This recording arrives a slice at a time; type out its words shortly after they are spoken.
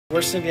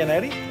We're Cindy and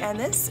Eddie. And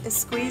this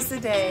is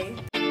Squeezetheday.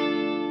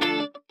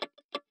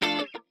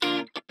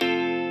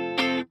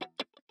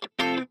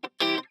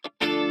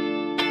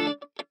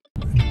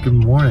 Good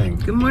morning.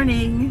 Good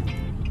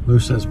morning. Lou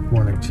says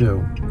morning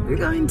too. We're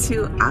going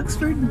to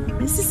Oxford,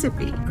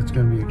 Mississippi. It's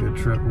going to be a good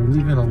trip. We're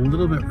leaving a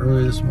little bit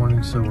early this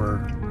morning, so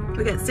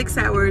we got 6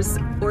 hours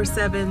or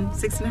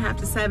 6.5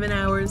 to 7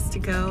 hours to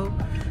go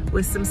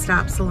with some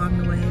stops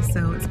along the way.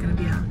 So it's going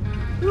to be a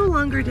little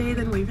longer day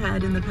than we've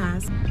had in the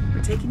past.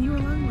 We're taking you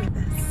along with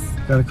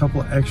us. Got a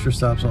couple of extra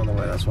stops on the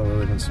way. That's why we're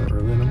leaving so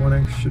early in the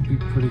morning. Should be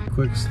pretty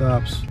quick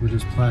stops. We're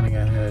just planning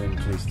ahead in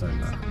case they're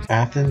not.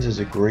 Athens is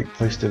a great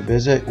place to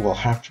visit. We'll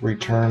have to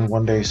return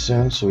one day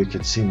soon so we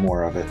can see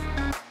more of it.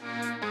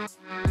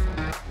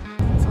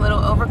 It's a little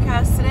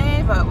overcast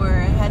today, but we're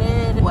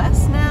headed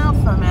west now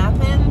from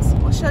Athens.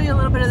 We'll show you a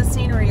little bit of the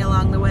scenery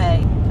along the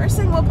way. First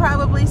thing we'll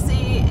probably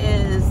see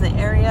is the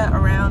area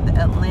around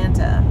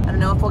Atlanta. I don't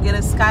know if we'll get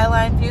a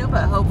skyline view,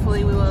 but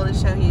hopefully we will to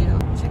show you.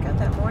 Check out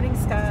that morning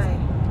sky.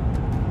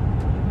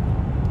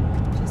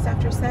 Just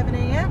after 7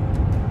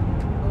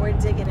 a.m. We're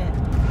digging it.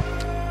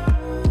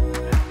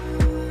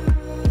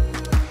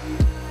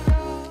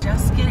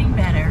 Just getting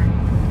better.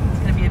 It's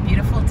going to be a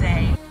beautiful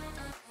day.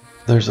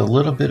 There's a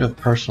little bit of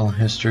personal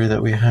history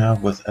that we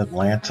have with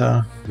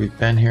Atlanta. We've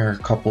been here a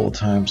couple of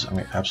times and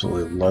we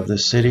absolutely love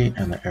this city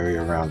and the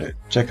area around it.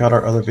 Check out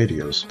our other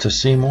videos to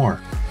see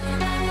more.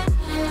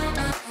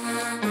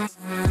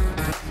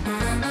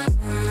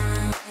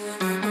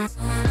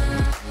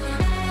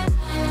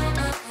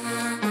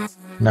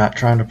 Not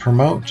trying to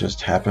promote,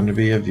 just happened to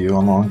be a view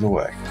along the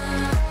way.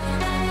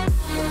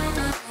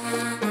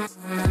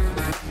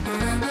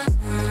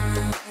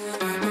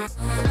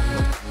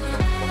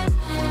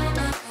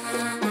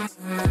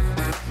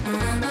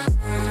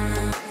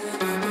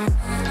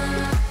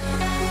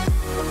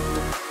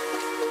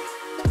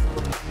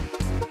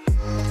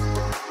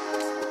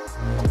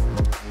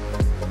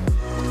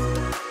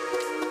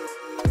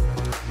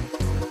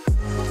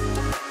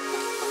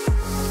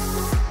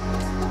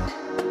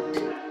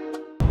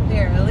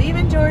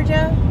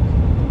 Georgia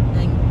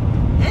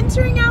and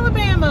entering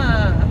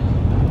Alabama.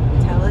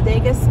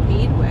 Talladega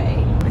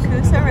Speedway, the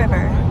Coosa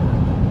River.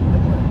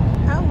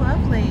 How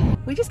lovely.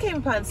 We just came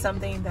upon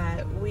something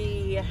that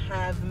we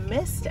have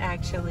missed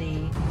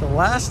actually. The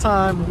last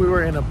time we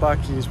were in a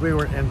Buc-ee's, we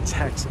were in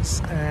Texas,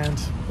 and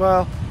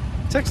well,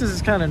 Texas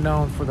is kind of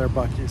known for their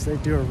Buc-ee's. They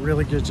do a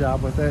really good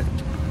job with it.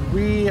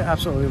 We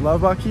absolutely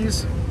love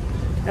Buc-ee's,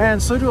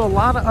 and so do a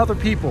lot of other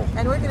people.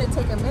 And we're gonna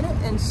take a minute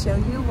and show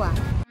you why.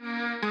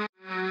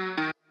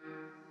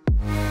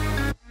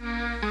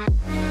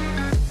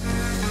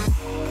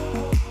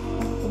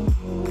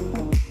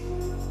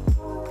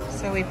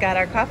 We've got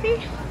our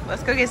coffee.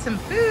 Let's go get some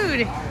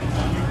food. If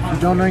you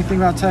don't know anything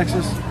about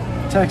Texas,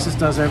 Texas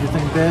does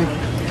everything big.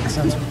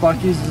 Since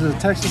Buc-ee's is a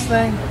Texas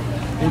thing,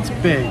 it's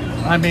big.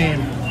 I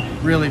mean,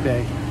 really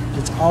big.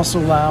 It's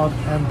also loud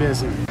and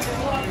busy.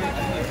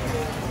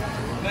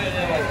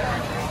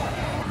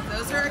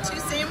 Those are our 2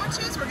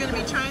 sandwiches. We're going to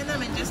be trying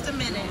them in just a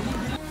minute.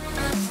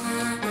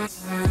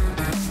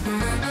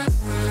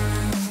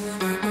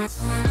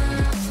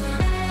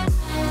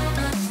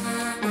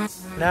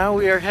 Now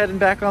we are heading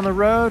back on the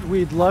road.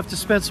 We'd love to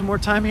spend some more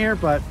time here,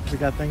 but we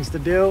got things to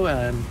do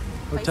and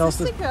hotels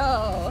to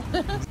go.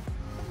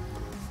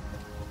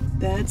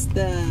 That's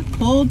the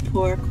pulled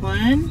pork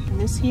one. And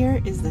this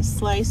here is the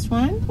sliced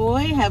one.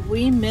 Boy, have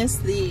we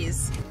missed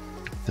these.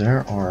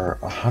 There are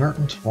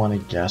 120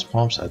 gas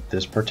pumps at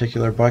this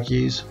particular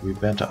Buc-ee's. We've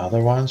been to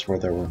other ones where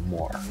there were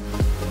more.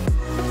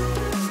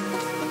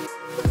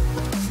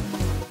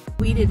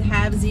 We did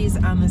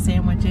halvesies on the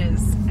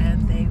sandwiches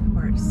and they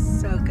were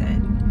so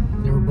good.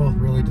 They were both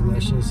really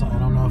delicious. I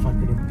don't know if I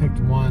could have picked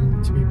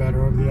one to be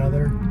better over the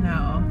other.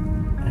 No.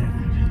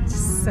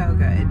 So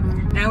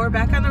good. Now we're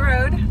back on the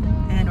road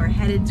and we're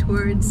headed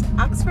towards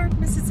Oxford,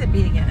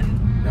 Mississippi again.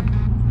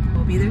 Yep.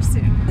 We'll be there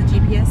soon. The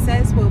GPS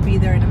says we'll be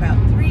there in about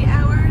 3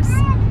 hours.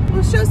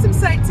 We'll show some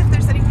sights if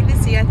there's anything to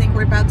see. I think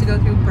we're about to go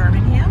through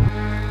Birmingham.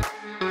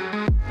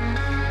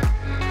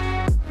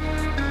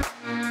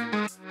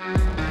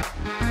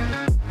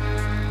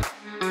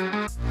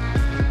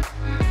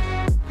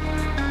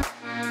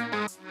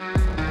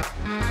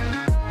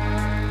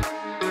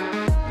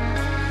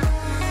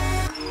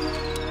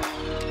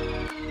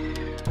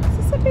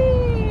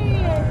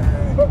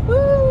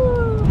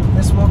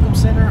 This welcome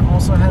center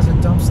also has a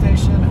dump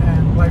station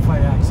and Wi-Fi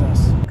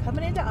access.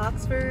 Coming into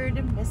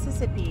Oxford,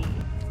 Mississippi.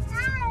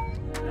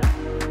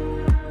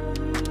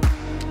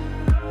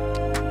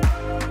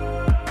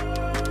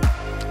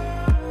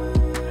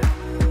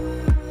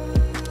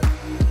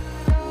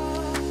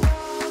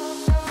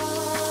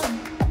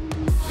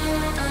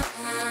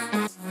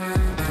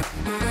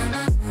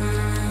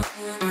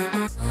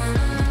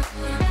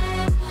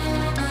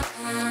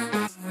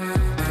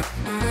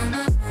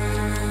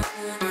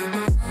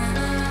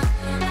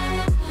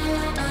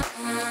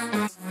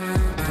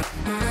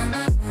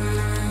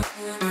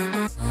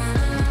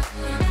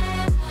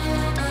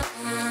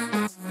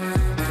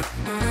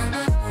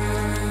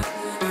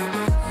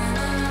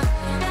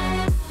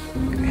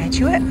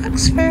 you at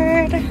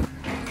Oxford.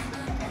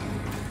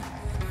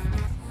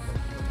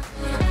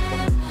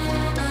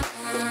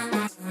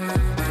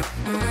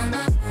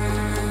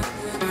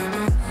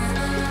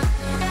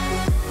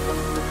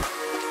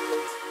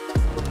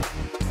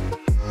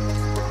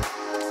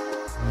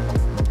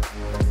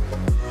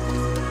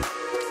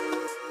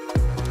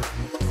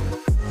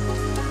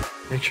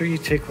 Make sure you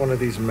take one of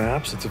these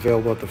maps. It's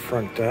available at the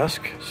front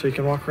desk so you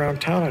can walk around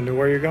town and know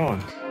where you're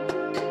going.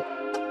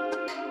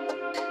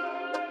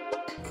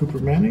 Cooper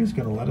Manning's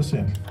gonna let us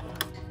in.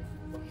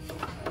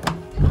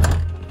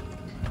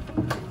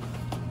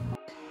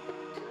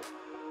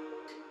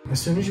 As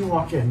soon as you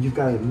walk in, you've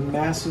got a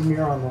massive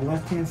mirror on the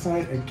left-hand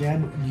side.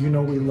 Again, you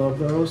know we love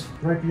those.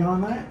 Right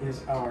beyond that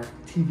is our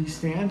TV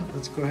stand.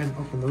 Let's go ahead and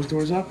open those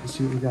doors up and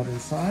see what we got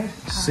inside.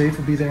 Safe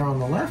will be there on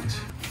the left.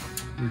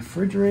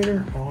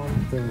 Refrigerator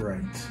on the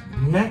right.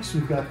 Next,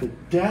 we've got the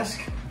desk.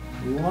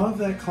 Love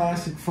that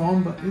classic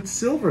foam, but it's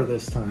silver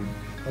this time.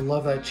 I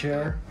love that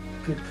chair.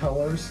 Good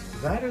colors.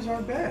 That is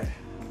our bed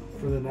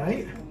for the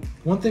night.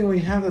 One thing we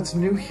have that's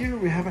new here,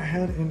 we haven't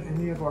had in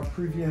any of our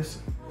previous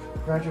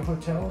graduate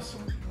hotels.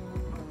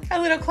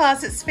 A little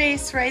closet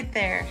space right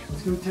there.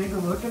 Let's go take a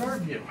look at our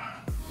view.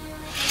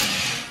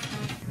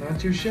 Not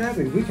too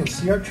shabby. We can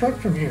see our truck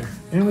from here.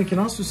 And we can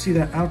also see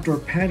that outdoor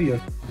patio.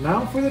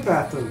 Now for the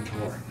bathroom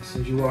tour. As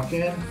soon as you walk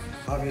in,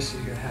 obviously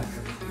you're gonna have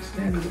everything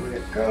standard the way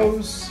it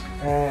goes.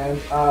 And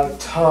a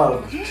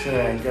tub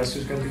today. Guess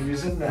who's gonna be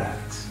using that?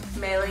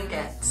 Mailing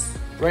gets.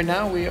 Right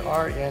now we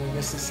are in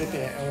Mississippi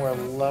and we're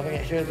loving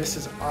it here. This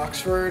is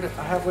Oxford.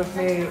 I have with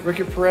me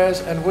Ricky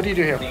Perez. And what do you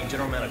do here? The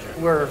general manager.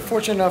 We're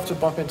fortunate enough to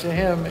bump into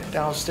him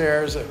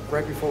downstairs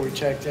right before we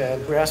checked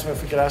in. We asked him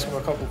if we could ask him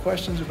a couple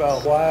questions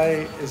about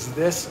why is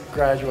this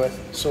graduate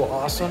so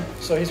awesome.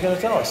 So he's going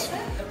to tell us.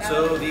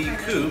 So the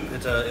coop,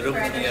 it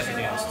opens in the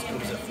afternoons. It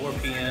opens at 4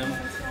 p.m.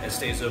 It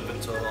stays open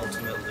until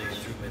ultimately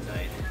through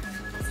midnight.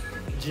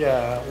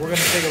 Yeah, we're going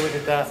to take a look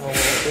at that in a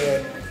little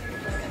bit.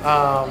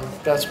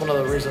 That's one of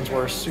the reasons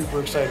we're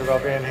super excited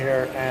about being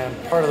here, and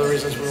part of the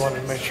reasons we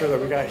wanted to make sure that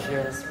we got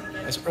here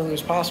as early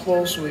as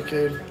possible so we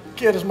could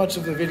get as much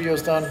of the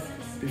videos done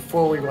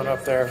before we went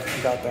up there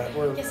and got that.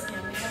 We're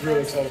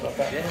really excited about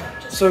that. Yeah.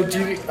 So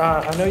do you,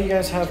 I know you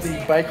guys have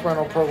the bike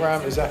rental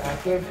program. Is that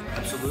active?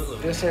 Absolutely.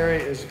 This area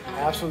is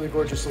absolutely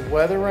gorgeous. The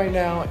weather right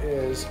now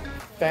is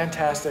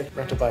fantastic.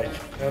 Rent a bike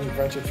and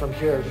rent it from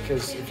here,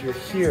 because if you're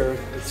here,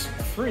 it's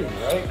free,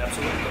 right?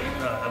 Absolutely.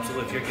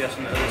 Absolutely. If you're a guest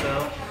in the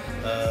hotel,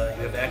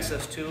 you have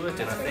access to it,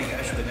 and I think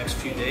actually the next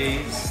few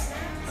days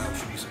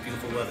should be some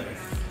beautiful weather.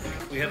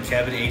 We have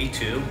cabin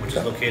 82, which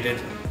is located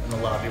in the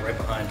lobby right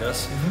behind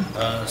us.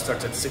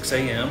 Starts at 6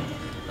 a.m.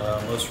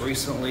 Most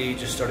recently,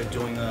 just started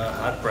doing a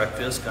hot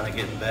breakfast, kind of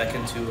getting back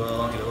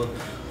into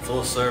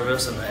full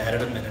service and the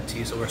added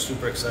amenities. So we're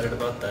super excited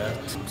about that.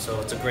 So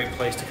it's a great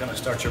place to kind of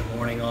start your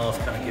morning off,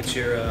 kind of get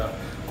your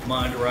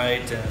mind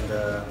right, and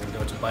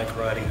go to bike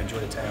riding and enjoy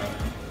the town.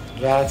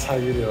 That's how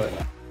you do it.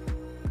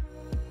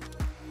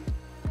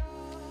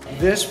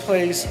 This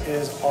place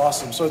is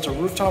awesome. So it's a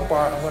rooftop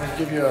bar. I'm going to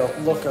give you a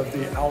look of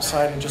the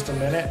outside in just a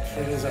minute.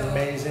 It is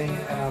amazing,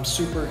 and I'm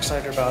super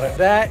excited about it.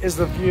 That is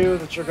the view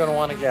that you're going to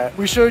want to get.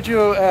 We showed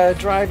you a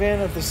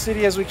drive-in of the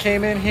city as we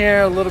came in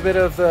here, a little bit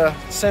of the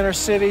center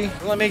city.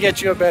 Let me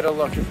get you a better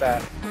look at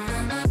that.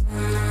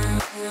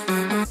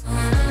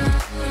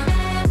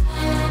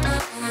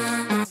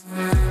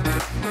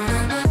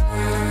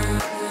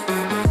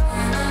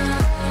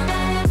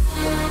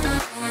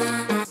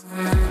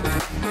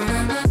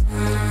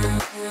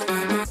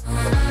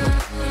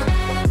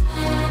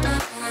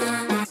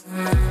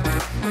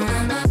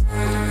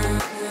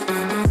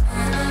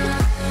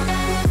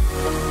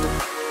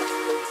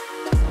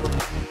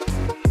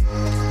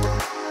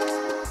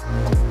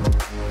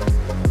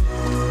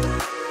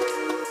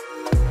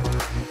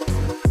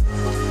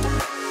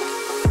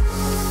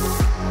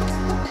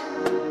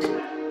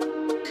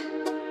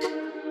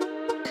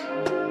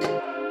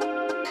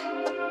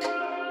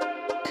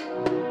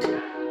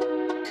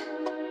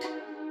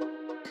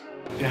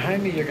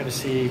 Behind me, you're going to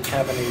see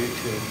cabin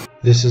 82.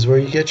 This is where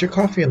you get your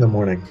coffee in the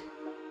morning.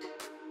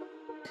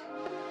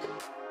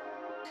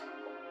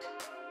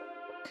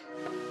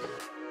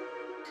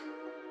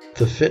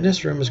 The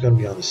fitness room is going to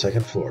be on the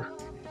second floor.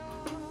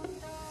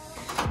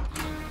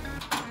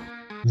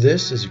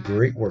 This is a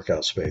great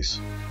workout space.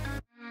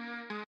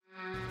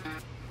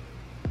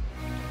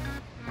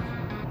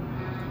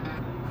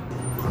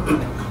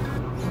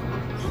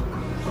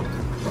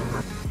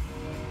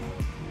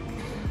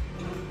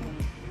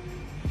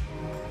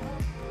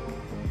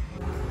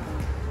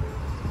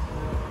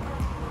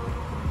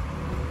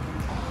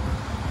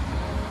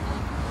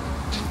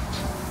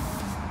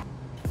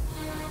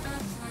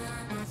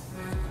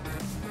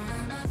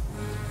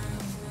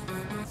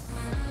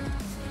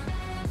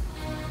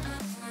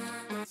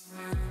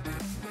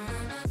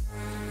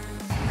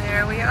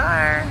 There we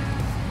are.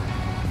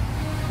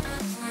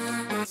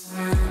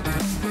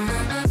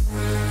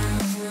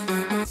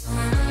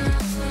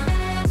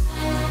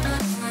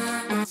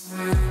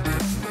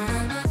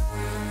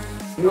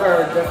 We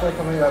are definitely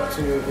coming up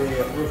to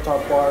the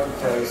rooftop bar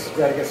because we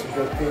gotta get some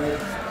good food.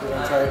 We're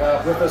gonna try it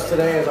out. With us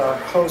today is our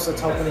host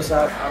that's helping us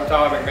out. I'm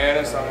Tom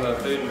McManus. I'm the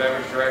food and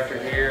beverage director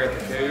here at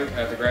the Coop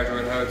at the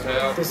Graduate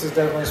Hotel. This is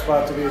definitely a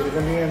spot to be. If you're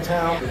gonna be in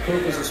town, the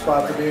Coop is a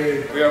spot to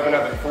be. We open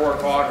up at 4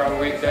 o'clock on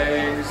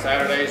weekdays.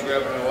 Saturdays we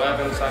open at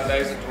 11,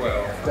 Sundays at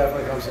 12.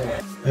 Definitely comes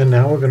in. And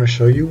now we're going to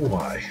show you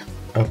why.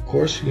 Of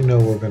course, you know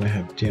we're going to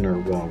have dinner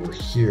while we're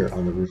here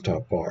on the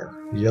rooftop bar.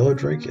 The yellow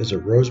drink is a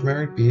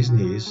rosemary bee's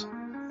knees,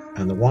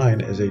 and the wine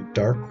is a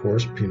dark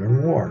horse Pinot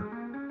Noir.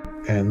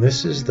 And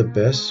this is the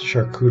best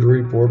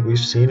charcuterie board we've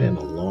seen in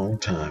a long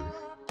time.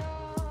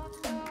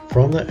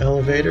 From the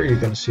elevator, you're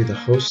going to see the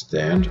host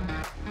stand.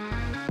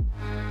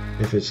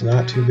 If it's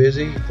not too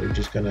busy, they're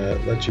just going to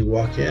let you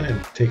walk in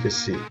and take a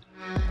seat.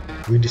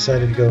 We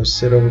decided to go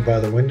sit over by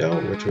the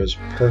window, which was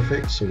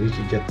perfect so we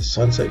could get the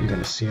sunset you're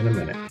going to see in a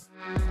minute.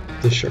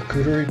 The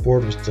charcuterie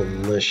board was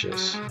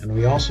delicious, and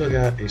we also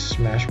got a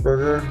smash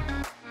burger.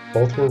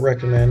 Both were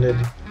recommended,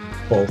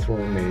 both were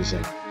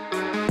amazing.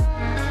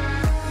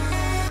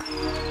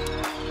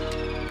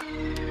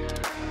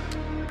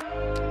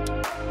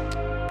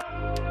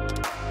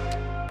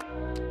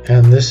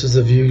 And this is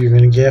the view you're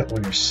going to get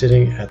when you're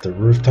sitting at the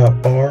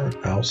rooftop bar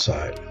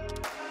outside.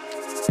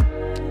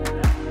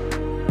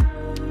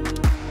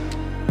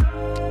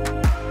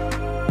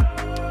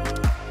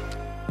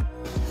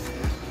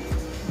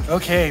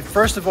 Okay,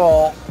 first of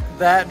all,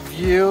 that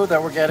view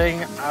that we're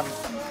getting, I'm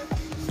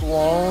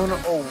blown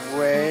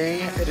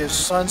away. It is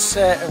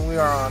sunset and we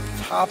are on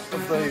top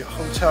of the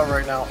hotel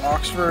right now,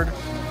 Oxford,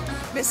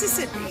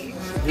 Mississippi.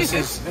 This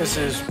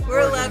is.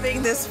 We're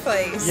loving this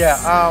place. Yeah,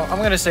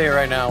 I'm gonna say it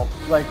right now.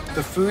 Like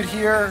the food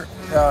here,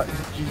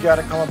 you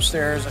gotta come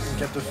upstairs and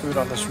get the food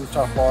on this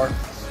rooftop bar.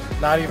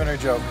 Not even a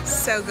joke.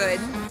 So good.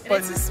 And But-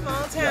 it's a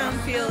small town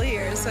feel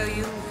here, so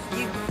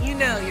you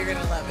know you're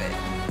gonna love it.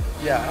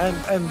 Yeah,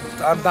 and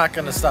I'm not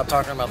gonna stop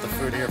talking about the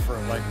food here for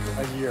like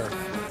a year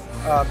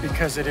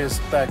because it is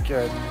that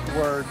good.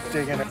 We're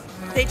digging it.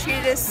 They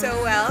treated us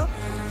so well.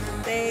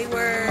 They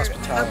were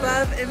Hospitality.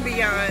 above and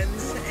beyond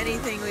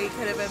anything we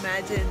could have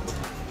imagined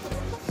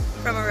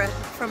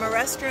from a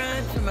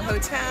restaurant, from a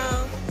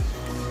hotel.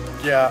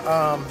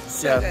 Yeah,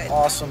 So good.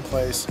 awesome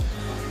place.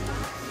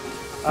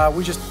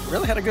 We just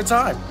really had a good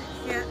time.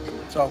 Yeah.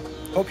 So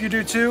hope you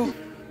do too.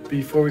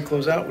 Before we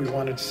close out, we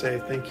wanted to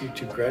say thank you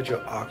to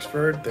Graduate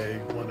Oxford. They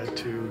wanted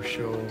to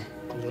show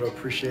a little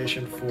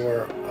appreciation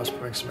for us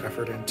putting some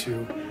effort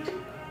into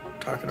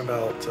talking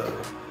about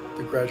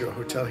the Graduate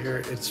Hotel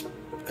here. It's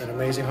an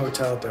amazing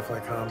hotel,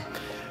 definitely come.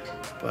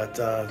 But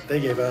they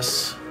gave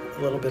us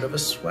a little bit of a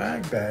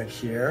swag bag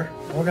here.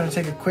 We're gonna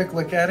take a quick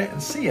look at it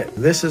and see it.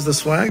 This is the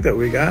swag that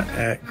we got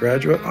at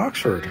Graduate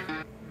Oxford.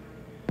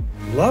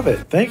 Love it.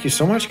 Thank you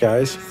so much,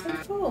 guys. So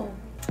cool.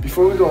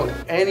 Before we go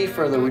any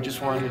further, we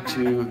just wanted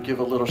to give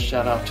a little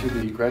shout out to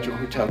the Graduate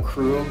Hotel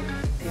crew.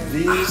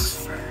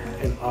 These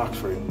in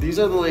Oxford. These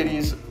are the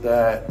ladies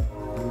that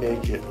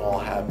make it all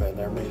happen.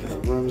 They're making the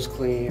rooms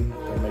clean.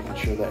 They're making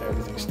sure that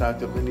everything's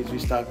stocked up that needs to be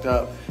stocked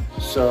up.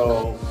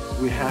 So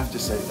we have to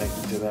say thank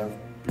you to them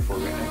before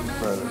we go any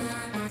further.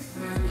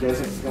 You guys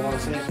want to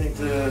say anything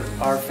to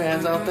our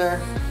fans out there?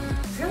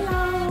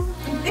 Hello.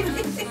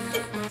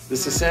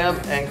 This is Sam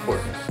and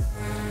Courtney.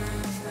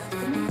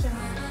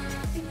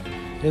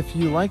 If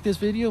you like this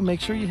video, make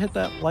sure you hit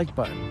that like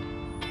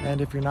button. And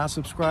if you're not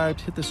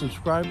subscribed, hit the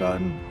subscribe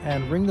button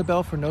and ring the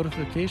bell for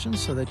notifications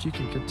so that you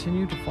can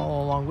continue to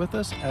follow along with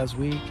us as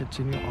we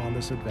continue on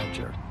this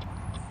adventure.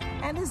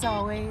 And as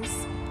always,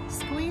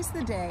 squeeze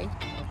the day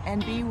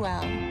and be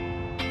well.